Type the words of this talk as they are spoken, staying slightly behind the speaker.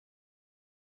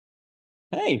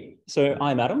Hey, so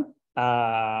I'm Adam.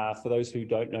 For those who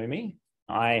don't know me,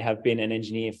 I have been an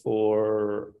engineer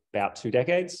for about 2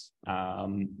 decades.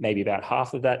 Maybe about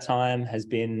half of that time has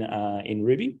been in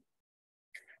Ruby.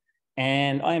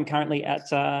 And I am currently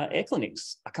at Air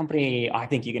Clinics, a company I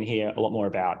think you can hear a lot more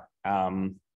about.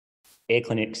 Air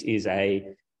Clinics is a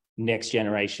next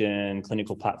generation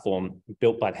clinical platform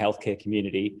built by the healthcare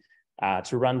community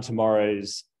to run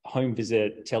tomorrow's home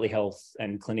visit, telehealth,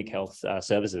 and clinic health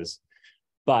services.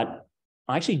 But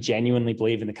I actually genuinely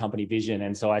believe in the company vision.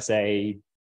 And so I say,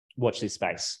 watch this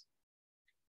space.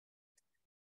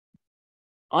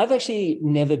 I've actually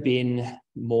never been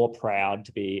more proud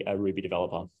to be a Ruby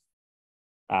developer.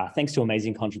 Thanks to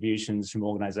amazing contributions from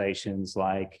organizations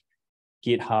like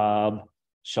GitHub,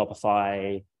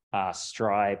 Shopify,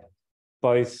 Stripe,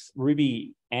 both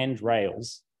Ruby and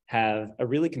Rails have a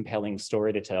really compelling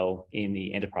story to tell in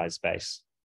the enterprise space.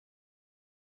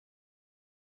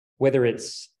 Whether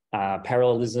it's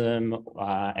parallelism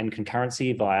and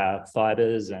concurrency via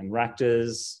fibers and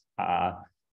raptors,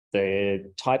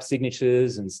 the type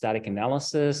signatures and static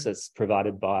analysis that's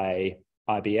provided by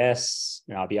IBS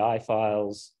and RBI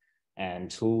files and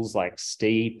tools like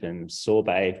Steep and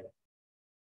Sorbet,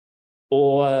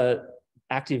 or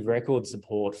active record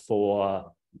support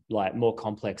for like more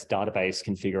complex database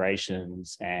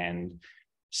configurations and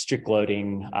strict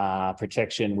loading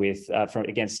protection with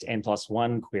against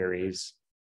N+1 queries.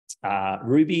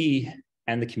 Ruby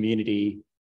and the community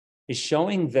is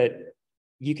showing that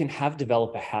you can have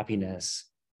developer happiness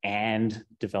and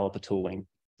developer tooling.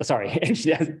 Sorry,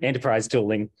 enterprise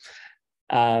tooling.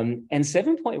 And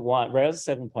 7.1, Rails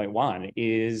 7.1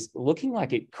 is looking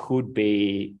like it could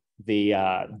be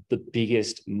the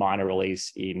biggest minor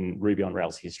release in Ruby on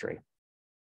Rails history.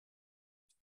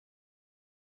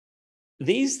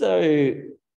 These, though,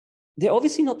 they're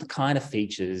obviously not the kind of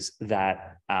features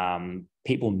that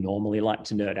people normally like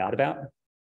to nerd out about.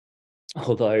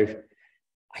 Although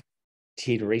I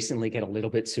did recently get a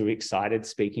little bit too excited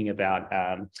speaking about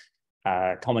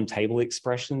common table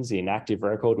expressions in active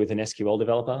record with an SQL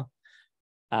developer.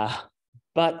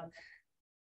 But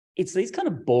it's these kind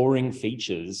of boring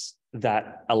features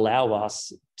that allow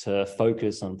us to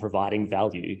focus on providing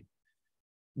value,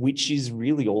 which is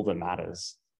really all that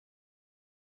matters.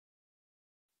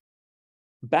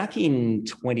 Back in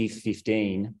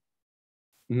 2015,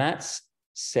 Matt's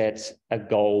set a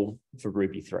goal for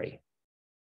Ruby 3.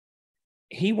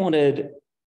 He wanted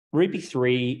Ruby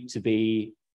 3 to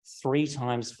be 3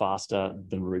 times faster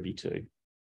than Ruby 2.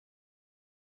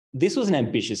 This was an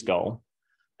ambitious goal,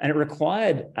 and it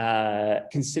required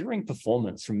considering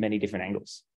performance from many different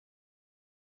angles.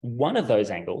 One of those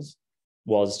angles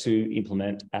was to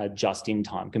implement a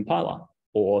just-in-time compiler,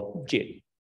 or JIT.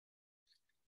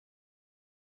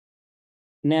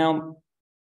 Now,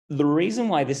 the reason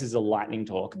why this is a lightning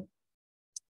talk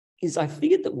is I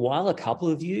figured that while a couple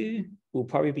of you will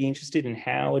probably be interested in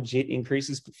how a JIT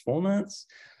increases performance,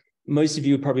 most of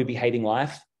you would probably be hating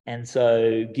life. And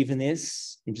so given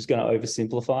this, I'm just going to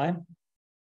oversimplify.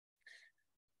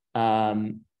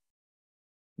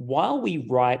 While we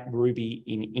write Ruby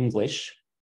in English,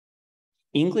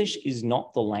 English is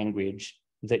not the language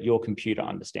that your computer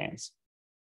understands.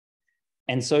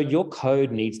 And so your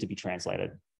code needs to be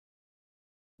translated,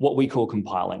 what we call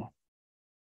compiling.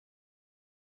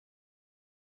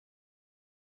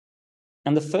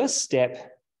 And the first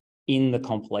step in the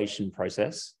compilation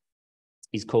process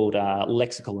is called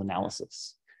lexical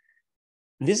analysis.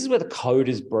 This is where the code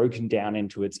is broken down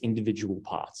into its individual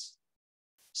parts.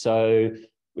 So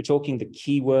we're talking the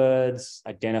keywords,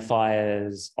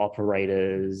 identifiers,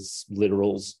 operators,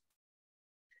 literals.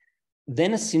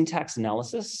 Then a syntax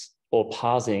analysis, or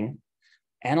parsing,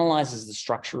 analyzes the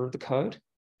structure of the code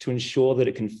to ensure that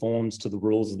it conforms to the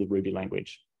rules of the Ruby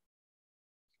language.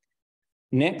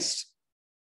 Next,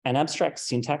 an abstract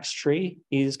syntax tree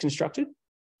is constructed.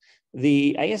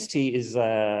 The AST is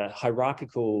a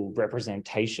hierarchical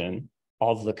representation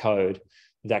of the code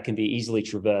that can be easily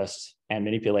traversed and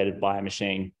manipulated by a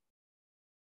machine.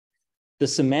 The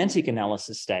semantic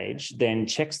analysis stage then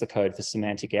checks the code for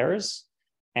semantic errors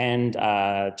and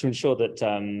to ensure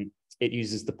that it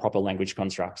uses the proper language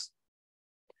constructs.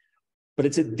 But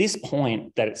it's at this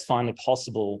point that it's finally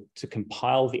possible to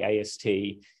compile the AST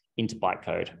into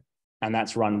bytecode. And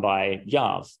that's run by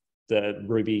YJIT, the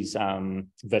Ruby's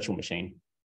virtual machine.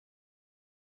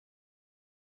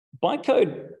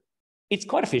 Bytecode, it's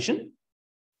quite efficient,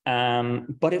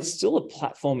 but it's still a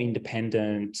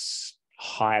platform-independent,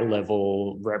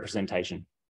 high-level representation.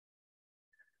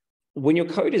 When your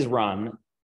code is run,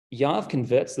 YJIT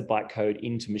converts the bytecode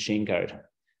into machine code,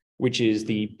 which is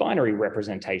the binary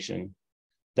representation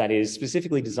that is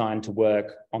specifically designed to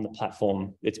work on the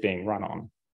platform it's being run on.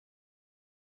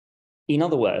 In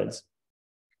other words,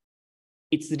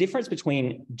 it's the difference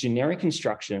between generic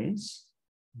instructions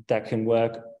that can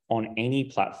work on any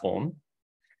platform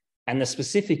and the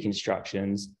specific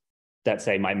instructions that,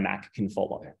 say, my Mac can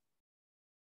follow.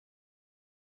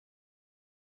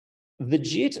 The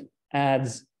JIT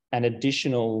adds an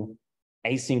additional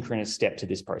asynchronous step to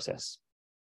this process.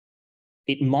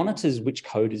 It monitors which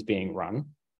code is being run,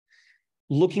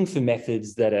 looking for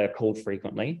methods that are called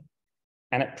frequently,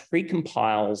 and it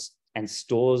precompiles and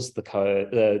stores the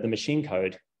code, the machine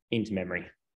code into memory.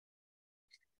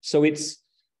 So it's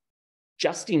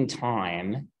just in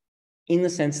time in the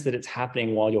sense that it's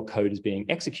happening while your code is being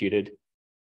executed,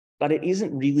 but it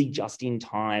isn't really just in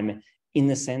time in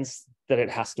the sense that it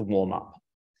has to warm up.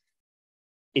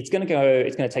 It's going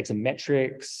to take some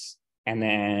metrics, and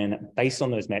then based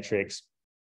on those metrics,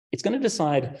 it's going to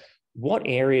decide what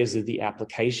areas of the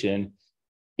application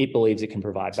it believes it can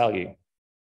provide value.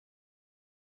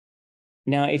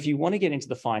 Now, if you want to get into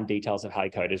the fine details of how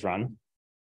your code is run,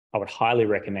 I would highly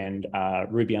recommend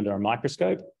Ruby Under a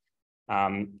Microscope.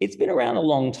 It's been around a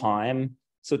long time,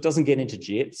 so it doesn't get into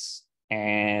JITs,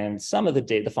 and some of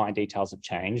the fine details have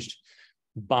changed,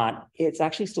 but it's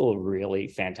actually still a really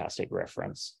fantastic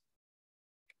reference.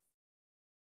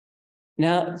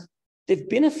 Now, there've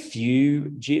been a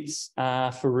few JITs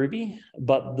for Ruby,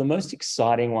 but the most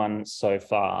exciting one so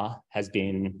far has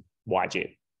been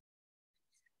YJIT.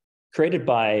 Created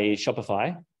by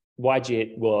Shopify,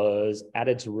 YJIT was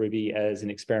added to Ruby as an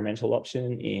experimental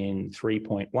option in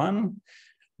 3.1,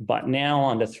 but now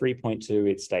under 3.2,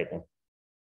 it's stable.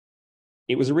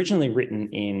 It was originally written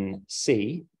in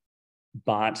C,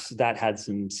 but that had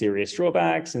some serious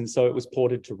drawbacks, and so it was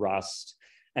ported to Rust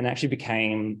and actually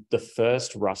became the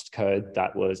first Rust code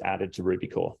that was added to Ruby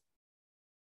core.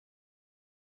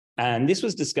 And this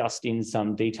was discussed in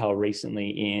some detail recently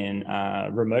in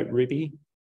Remote Ruby.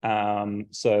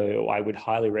 So I would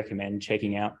highly recommend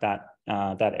checking out that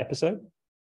episode.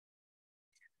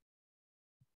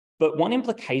 But one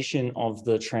implication of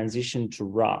the transition to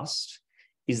Rust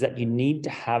is that you need to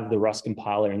have the Rust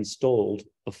compiler installed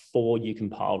before you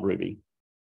compile Ruby.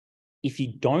 If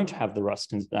you don't have the Rust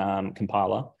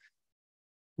compiler,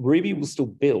 Ruby will still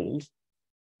build,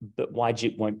 but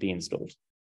YJIT won't be installed.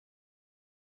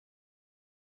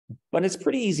 But it's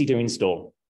pretty easy to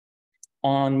install.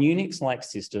 On Unix-like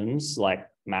systems like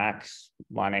Mac,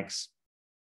 Linux,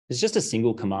 there's just a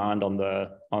single command on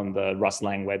the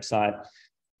Rustlang website,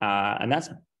 and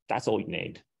that's all you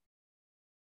need.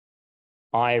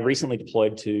 I recently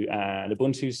deployed to an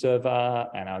Ubuntu server,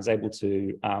 and I was able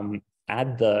to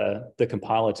add the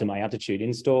compiler to my Altitude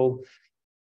install.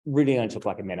 Really only took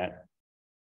like a minute.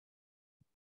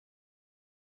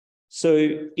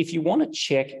 So if you want to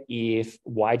check if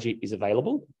YJIT is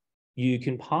available, you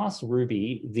can pass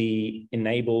Ruby the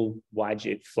enable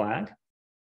YJIT flag.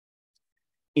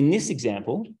 In this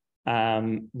example,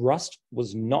 Rust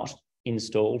was not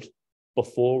installed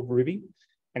before Ruby.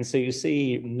 And so you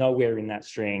see nowhere in that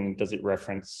string does it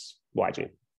reference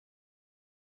YJIT.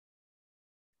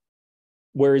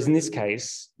 Whereas in this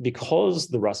case, because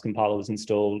the Rust compiler was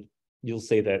installed, you'll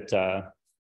see that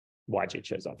YJIT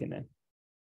shows up in there.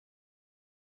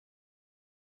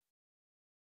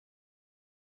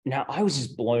 Now, I was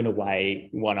just blown away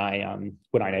when I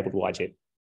enabled YJIT.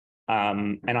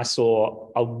 And I saw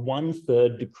a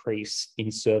 1/3 decrease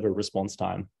in server response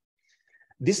time.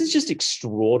 This is just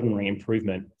extraordinary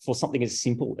improvement for something as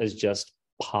simple as just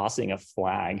passing a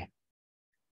flag.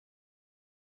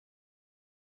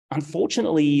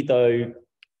 Unfortunately, though,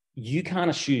 you can't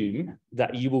assume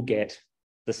that you will get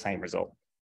the same result.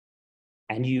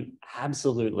 And you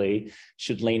absolutely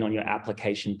should lean on your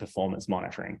application performance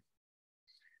monitoring.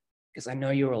 Because I know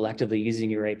you're all actively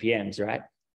using your APMs, right?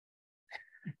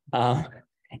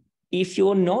 If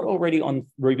you're not already on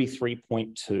Ruby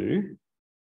 3.2,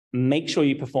 make sure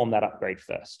you perform that upgrade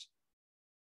first.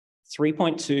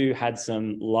 3.2 had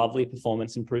some lovely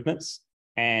performance improvements,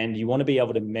 and you want to be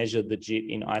able to measure the JIT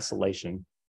in isolation.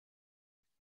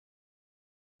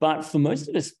 But for most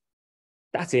of us,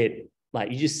 that's it. Like,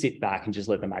 you just sit back and just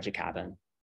let the magic happen.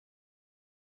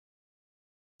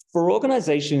 For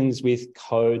organizations with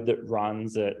code that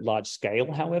runs at large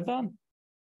scale, however,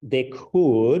 there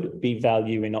could be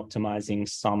value in optimizing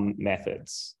some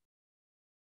methods.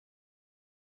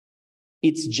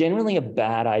 It's generally a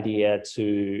bad idea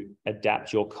to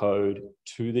adapt your code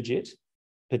to the JIT,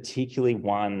 particularly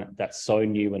one that's so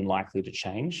new and likely to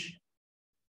change.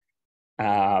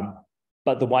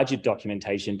 But the YJIT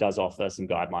documentation does offer some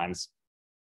guidelines.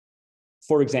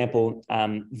 For example,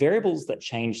 variables that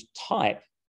change type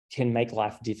can make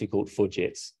life difficult for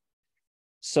JITs.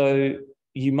 So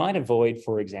you might avoid,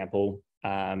 for example,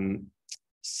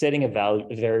 setting a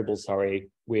variable,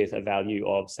 with a value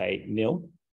of, say, nil,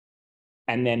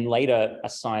 and then later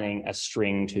assigning a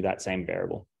string to that same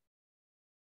variable.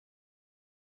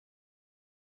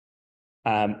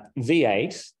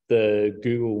 V8, the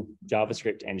Google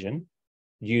JavaScript engine,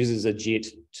 uses a JIT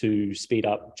to speed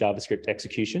up JavaScript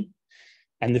execution.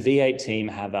 And the V8 team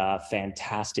have a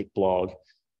fantastic blog.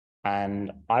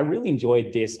 And I really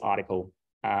enjoyed this article.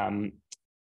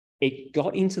 It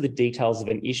got into the details of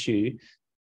an issue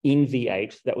in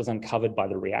V8 that was uncovered by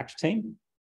the React team.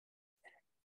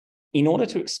 In order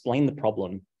to explain the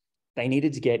problem, they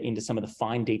needed to get into some of the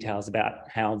fine details about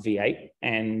how V8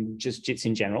 and just JITs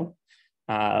in general,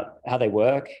 how they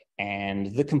work,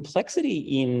 and the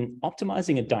complexity in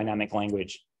optimizing a dynamic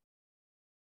language.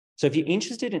 So if you're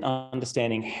interested in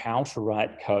understanding how to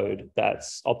write code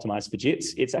that's optimized for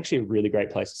JITs, it's actually a really great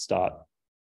place to start.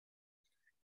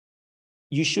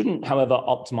 You shouldn't, however,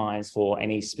 optimize for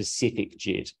any specific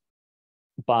JIT.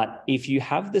 But if you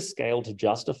have the scale to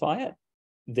justify it,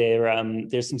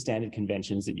 there's some standard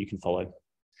conventions that you can follow.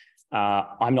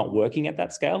 I'm not working at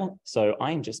that scale, so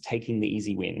I'm just taking the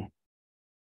easy win.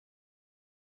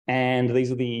 And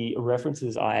these are the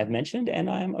references I have mentioned, and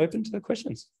I am open to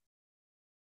questions.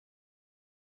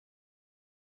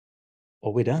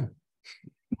 Or we're done.